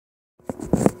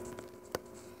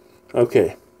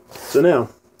Okay, so now,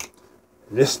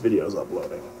 this video is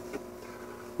uploading.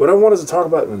 What I wanted to talk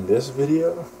about in this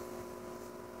video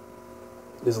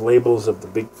is labels of the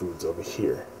big foods over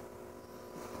here.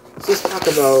 So let's talk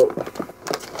about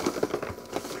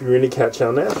Purina Cat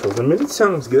Chow Naturals. I mean, it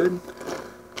sounds good.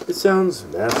 It sounds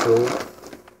natural,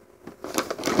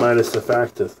 minus the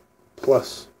fact of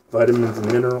plus vitamins and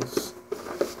minerals.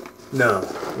 No,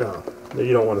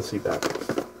 you don't want to see that.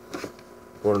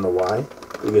 Want to know why?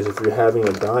 Because if you're having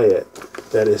a diet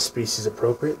that is species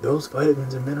appropriate, those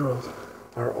vitamins and minerals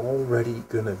are already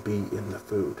going to be in the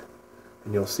food.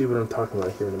 And you'll see what I'm talking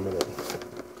about here in a minute.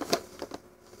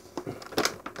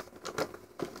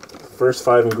 First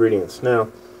 5 ingredients. Now,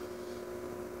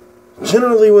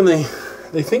 generally when they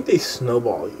think they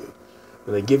snowball you,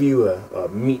 when they give you a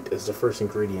meat as the first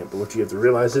ingredient, but what you have to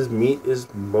realize is meat is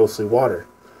mostly water.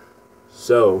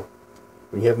 So,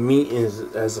 when you have meat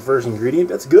as the first ingredient,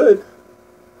 that's good.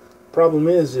 Problem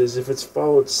is if it's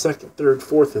followed second, third,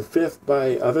 fourth, and fifth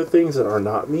by other things that are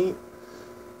not meat,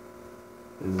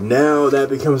 now that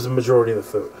becomes the majority of the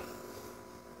food.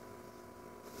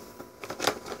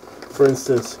 For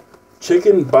instance,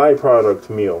 chicken byproduct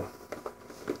meal.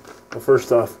 Well,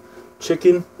 first off,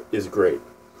 chicken is great.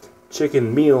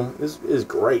 Chicken meal is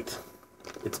great.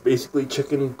 It's basically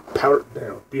chicken powdered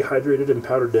down, dehydrated and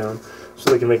powdered down,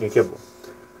 so they can make a kibble.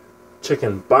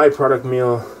 Chicken byproduct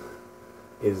meal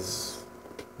is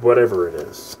whatever it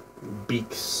is.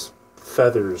 Beaks,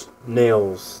 feathers,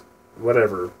 nails,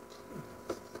 whatever.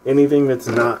 Anything that's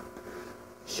not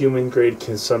human grade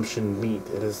consumption meat.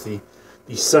 It is the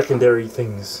secondary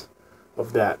things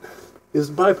of that is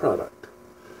byproduct.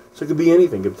 So it could be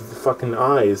anything. It could be the fucking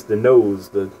eyes, the nose,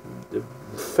 the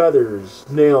feathers,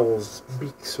 nails,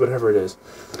 beaks, whatever it is.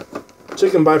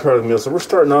 Chicken byproduct meal. So we're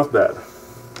starting off bad.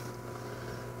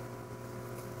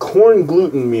 Corn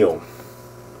gluten meal.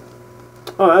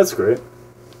 Oh, that's great.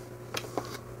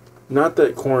 Not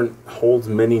that corn holds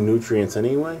many nutrients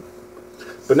anyway.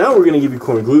 But now we're going to give you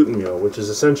corn gluten meal, which is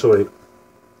essentially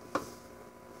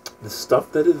the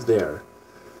stuff that is there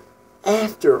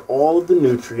after all of the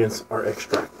nutrients are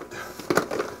extracted.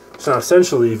 So now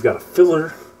essentially you've got a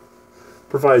filler,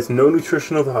 provides no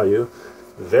nutritional value,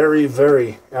 very,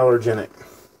 very allergenic.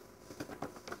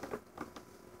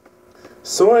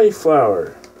 Soy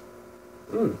flour.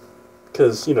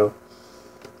 Because, you know,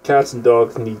 cats and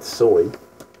dogs need soy.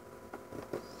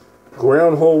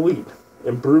 Ground whole wheat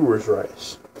and brewer's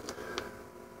rice.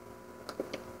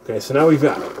 Okay, so now we've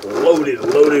got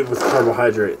loaded with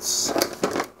carbohydrates.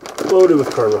 Loaded with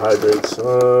carbohydrates.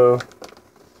 I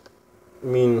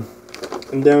mean,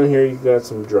 and down here you've got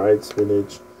some dried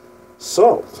spinach.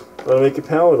 Salt. That'll make it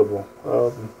palatable.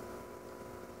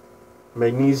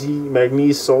 Magnesium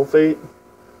sulfate.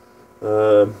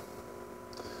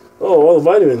 All the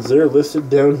vitamins, they're listed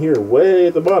down here, way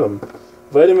at the bottom.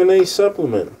 Vitamin A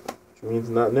supplement, which means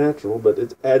not natural, but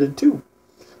it's added to.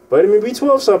 Vitamin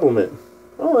B12 supplement,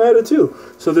 added to.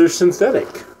 So they're synthetic.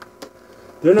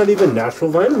 They're not even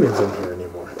natural vitamins in here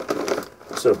anymore.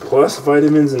 So plus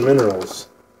vitamins and minerals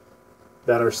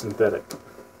that are synthetic,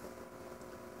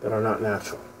 that are not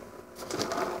natural.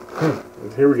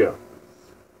 Here we go.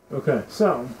 Okay,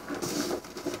 so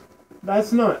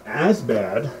that's not as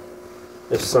bad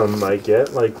as some might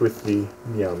get, like with the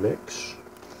Meow Mix.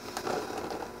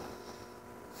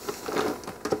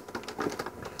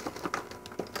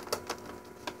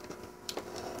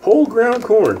 Whole ground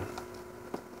corn.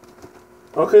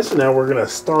 Okay, so now we're going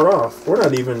to start off. We're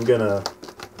not even going to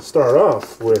start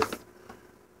off with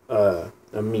a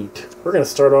meat. We're going to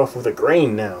start off with a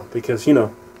grain now, because, you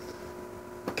know,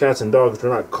 cats and dogs are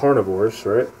not carnivores,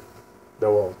 right?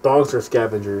 Well, dogs are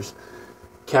scavengers.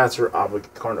 Cats are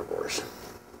obligate carnivores.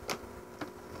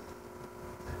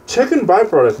 Chicken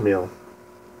byproduct meal.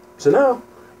 So now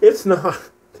it's not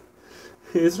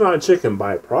chicken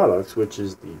byproducts, which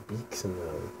is the beaks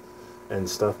and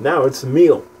stuff. Now it's a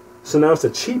meal. So now it's a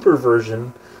cheaper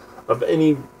version of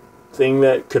anything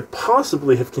that could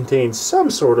possibly have contained some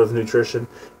sort of nutrition.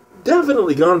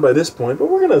 Definitely gone by this point, but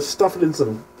we're gonna stuff it in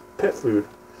some pet food.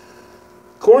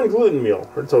 Corn gluten meal.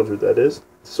 I told you what that is.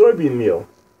 Soybean meal.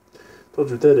 Told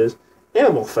you what that is.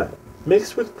 Animal fat.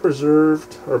 Mixed with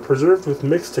preserved with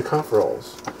mixed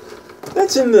tocopherols.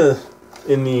 That's in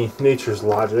the nature's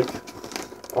logic.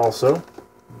 Also,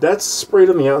 that's sprayed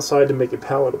on the outside to make it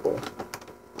palatable,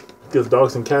 because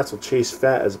dogs and cats will chase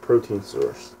fat as a protein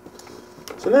source.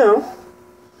 So now,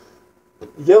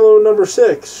 yellow number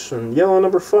 6 and yellow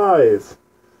number 5.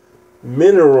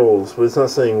 Minerals, but it's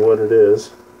not saying what it is.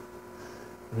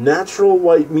 Natural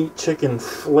white meat chicken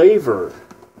flavor.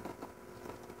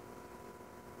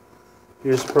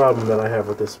 Here's the problem that I have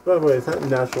with this. By the way, it's not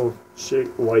natural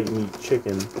white meat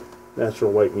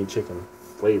chicken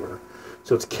flavor.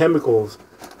 So it's chemicals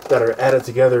that are added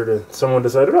together to someone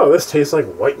decided, oh, this tastes like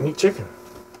white meat chicken.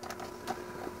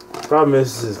 The problem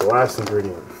is the last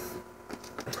ingredient.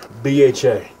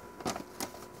 BHA.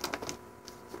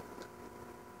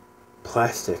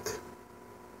 Plastic.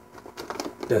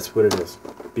 That's what it is.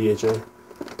 BHA.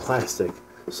 Plastic.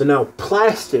 So now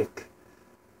plastic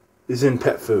is in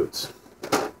pet foods.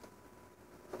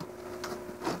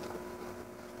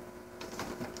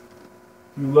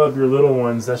 You love your little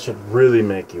ones, that should really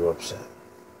make you upset.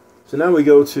 So now we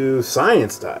go to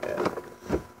Science Diet.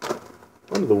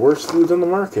 One of the worst foods on the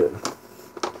market.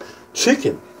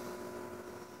 Chicken.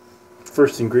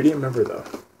 First ingredient, remember though.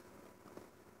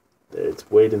 It's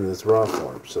weighed in this raw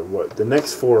form. So what the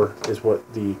next four is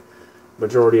what the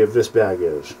majority of this bag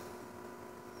is.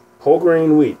 Whole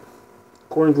grain wheat,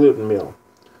 corn gluten meal,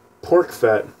 pork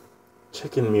fat,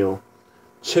 chicken meal,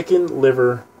 chicken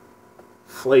liver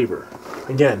flavor.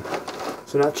 Again,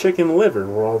 so not chicken liver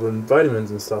where all the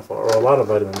vitamins and stuff are, or a lot of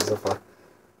vitamins and stuff are.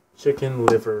 Chicken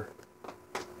liver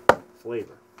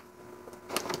flavor.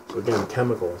 So again,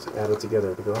 chemicals added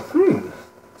together to go,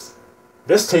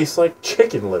 this tastes like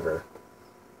chicken liver.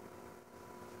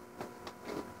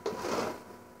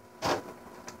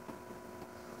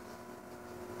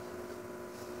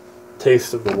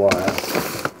 Taste of the wild.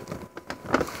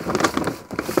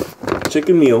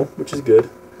 Chicken meal, which is good.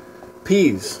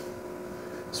 Peas,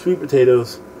 sweet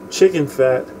potatoes, chicken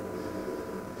fat,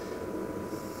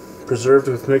 preserved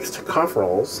with mixed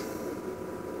coveralls,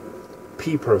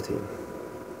 pea protein.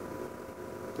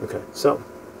 Okay, so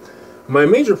my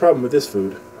major problem with this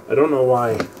food, I don't know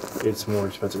why it's more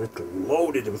expensive. It's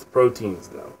loaded with proteins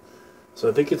though. So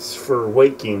I think it's for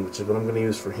weight gain, which is what I'm going to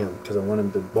use for him because I want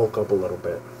him to bulk up a little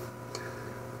bit.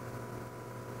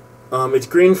 It's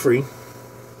grain-free,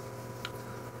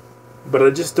 but I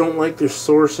just don't like their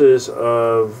sources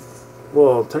of,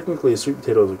 well, technically a sweet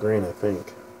potato is a grain, I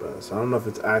think. But so I don't know if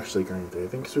it's actually grain-free. I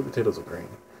think sweet potatoes are grain.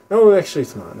 No, actually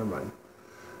it's not. Never mind.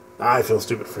 I feel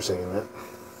stupid for saying that.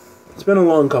 It's been a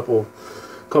long couple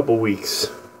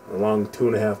weeks, a long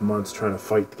 2.5 months trying to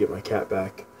fight to get my cat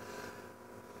back.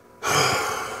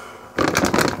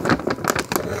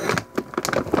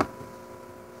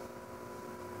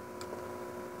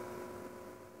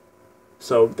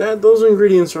 So those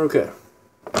ingredients are okay.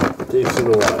 Taste of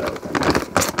the wild.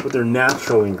 But they're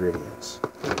natural ingredients.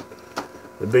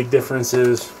 The big difference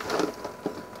is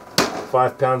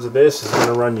 5 pounds of this is going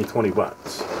to run you 20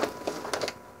 bucks.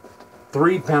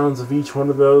 3 pounds of each one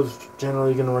of those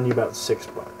generally going to run you about 6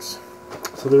 bucks.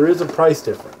 So there is a price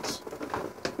difference.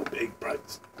 Big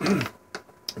price.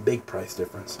 Big price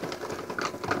difference.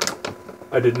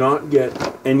 I did not get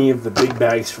any of the big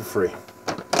bags for free.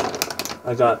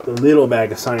 I got the little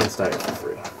bag of Science Diet for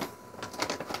free.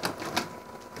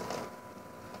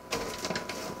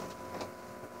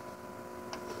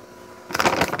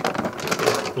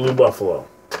 Blue Buffalo.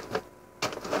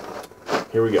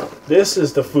 Here we go. This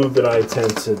is the food that I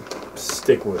tend to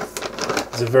stick with.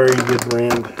 It's a very good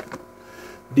brand.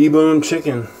 Deboned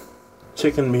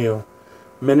chicken meal,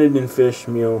 Meniden fish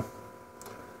meal,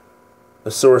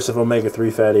 a source of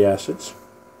omega-3 fatty acids.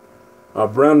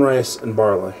 Brown rice and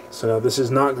barley. So now this is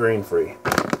not grain-free.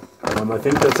 I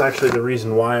think that's actually the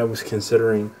reason why I was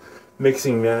considering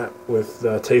mixing that with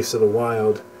Taste of the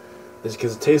Wild, is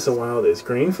because Taste of the Wild is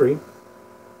grain-free.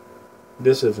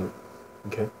 This isn't.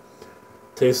 Okay.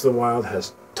 Taste of the Wild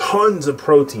has tons of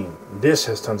protein. This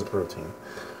has tons of protein.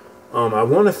 I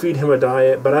want to feed him a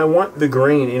diet, but I want the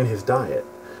grain in his diet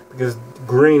because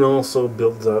grain also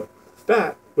builds up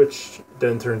fat, which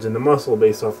then turns into muscle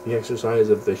based off the exercise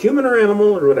of the human or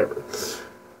animal or whatever.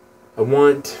 I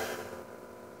want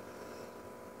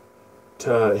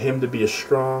him to be a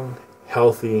strong,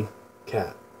 healthy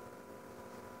cat.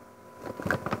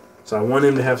 So I want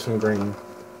him to have some grain.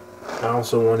 I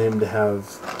also want him to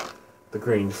have the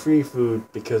grain-free food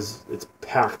because it's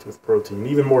packed with protein,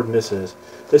 even more than this is.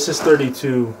 This is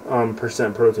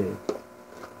 32% protein.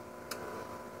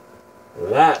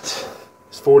 That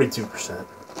is 42%.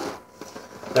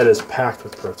 That is packed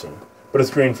with protein, but it's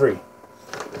grain-free.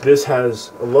 This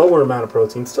has a lower amount of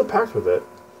protein, still packed with it,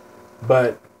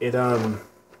 but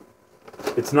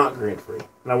it's not grain-free.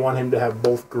 And I want him to have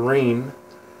both grain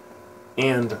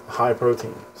and high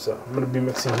protein. So I'm going to be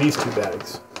mixing these 2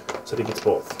 bags so that he gets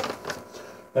both.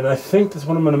 And I think that's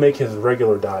what I'm going to make his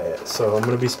regular diet. So I'm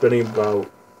going to be spending about,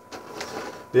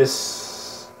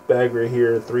 this bag right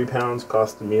here, 3 pounds,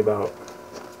 costed me about,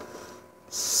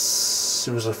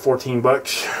 it was 14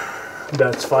 bucks.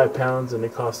 That's 5 pounds, and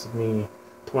it costed me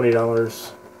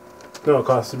 $20. No, it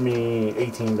costed me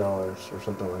 $18 or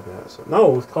something like that. So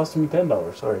no, it was costing me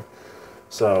 $10. Sorry.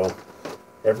 So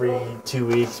every 2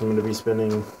 weeks, I'm going to be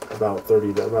spending about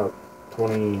about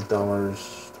 $20,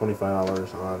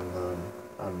 $25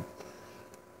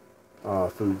 on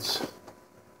foods.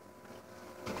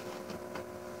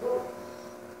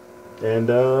 And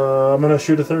I'm going to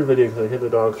shoot a third video because I hear the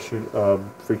dog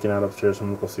freaking out upstairs. So I'm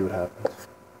going to go see what happens.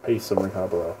 Peace, I'm going to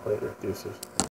later. Deuces.